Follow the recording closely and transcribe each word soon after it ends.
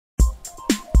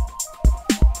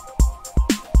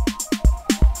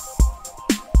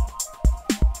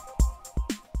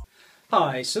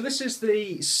Hi, so this is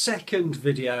the second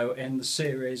video in the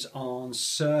series on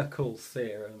circle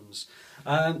theorems.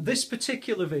 This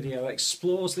particular video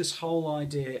explores this whole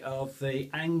idea of the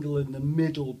angle in the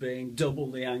middle being double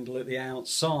the angle at the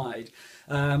outside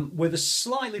with a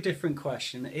slightly different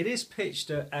question. It is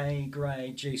pitched at A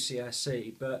grade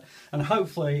GCSE, and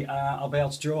hopefully I'll be able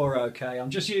to draw okay.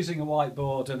 I'm just using a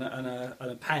whiteboard and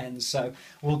a pen, so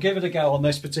we'll give it a go on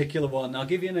this particular one. I'll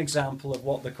give you an example of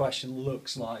what the question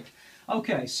looks like.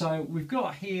 Okay, so we've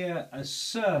got here a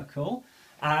circle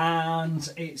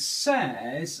and it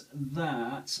says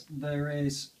that there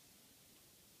is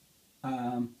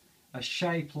a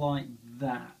shape like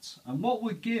that, and what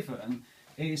we're given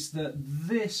is that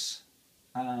this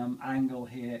angle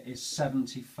here is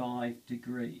 75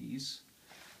 degrees.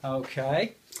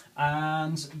 Okay,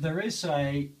 and there is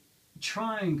a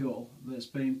triangle that's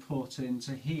been put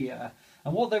into here,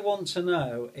 and what they want to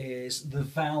know is the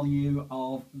value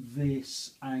of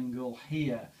this angle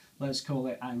here. Let's call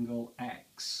it angle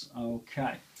X.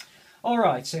 Okay.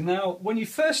 Alright, so now when you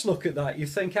first look at that you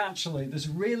think actually there's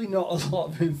really not a lot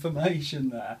of information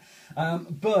there,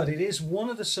 but it is one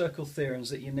of the circle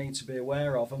theorems that you need to be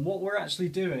aware of, and what we're actually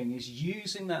doing is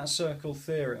using that circle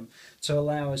theorem to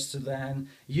allow us to then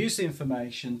use the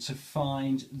information to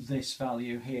find this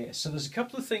value here. So there's a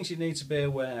couple of things you need to be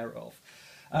aware of.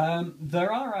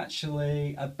 There are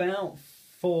actually about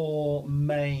 4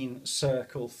 main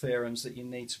circle theorems that you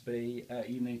need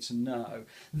to know.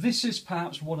 This is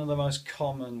perhaps one of the most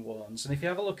common ones, and if you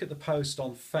have a look at the post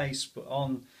on Facebook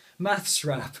on Maths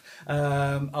Wrap,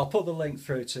 I'll put the link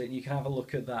through to it and you can have a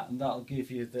look at that, and that'll give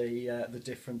you the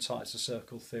different types of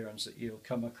circle theorems that you'll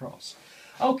come across.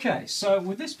 Okay, so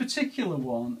with this particular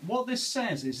one, what this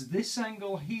says is this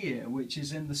angle here, which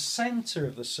is in the centre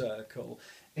of the circle,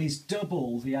 is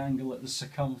double the angle at the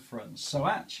circumference. So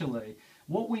actually,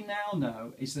 what we now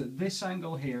know is that this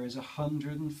angle here is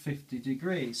 150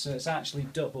 degrees, so it's actually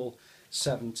double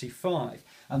 75.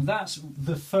 And that's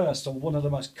the first, or one of the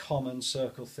most common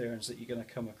circle theorems that you're going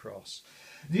to come across.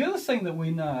 The other thing that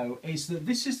we know is that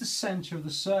this is the centre of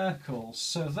the circle,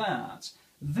 so that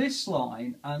this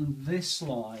line and this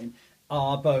line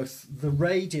are both the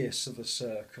radius of the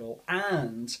circle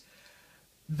and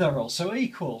they're also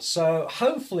equal. So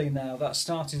hopefully now that's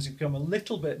starting to become a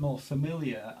little bit more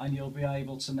familiar, and you'll be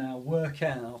able to now work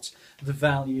out the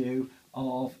value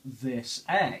of this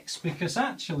x, because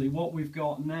actually what we've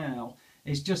got now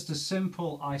is just a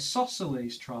simple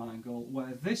isosceles triangle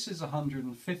where this is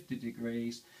 150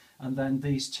 degrees and then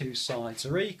these two sides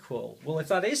are equal. Well, if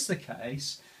that is the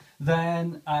case,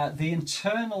 then the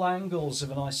internal angles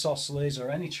of an isosceles or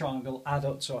any triangle add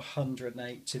up to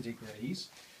 180 degrees.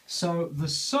 So the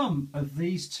sum of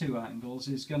these two angles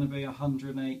is going to be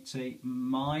 180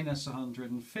 minus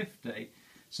 150,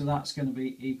 so that's going to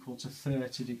be equal to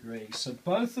 30 degrees. So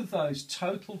both of those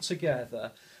total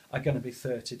together are going to be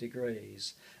 30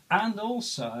 degrees. And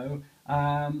also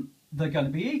they're going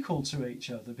to be equal to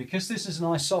each other. Because this is an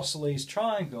isosceles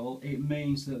triangle, it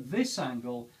means that this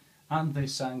angle and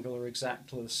this angle are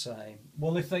exactly the same.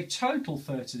 Well, if they total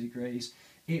 30 degrees,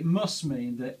 it must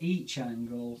mean that each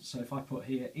angle, so if I put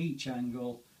here, each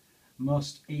angle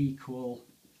must equal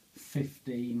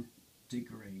 15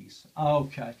 degrees.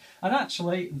 Okay, and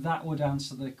actually that would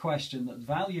answer the question that the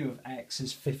value of x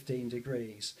is 15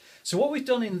 degrees. So what we've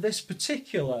done in this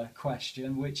particular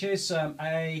question, which is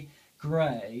A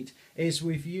grade, is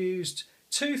we've used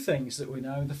two things that we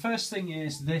know. The first thing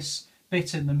is this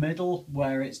bit in the middle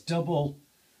where it's double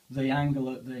the angle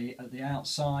at the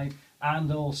outside,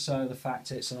 and also the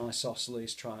fact it's an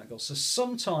isosceles triangle. So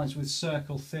sometimes with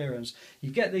circle theorems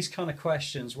you get these kind of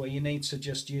questions where you need to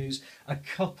just use a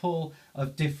couple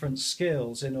of different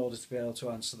skills in order to be able to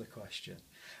answer the question.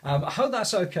 I hope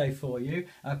that's okay for you.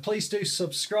 Please do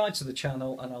subscribe to the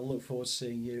channel, and I'll look forward to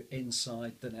seeing you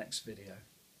inside the next video.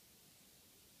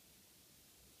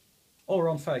 Or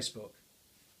on Facebook.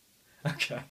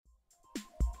 Okay.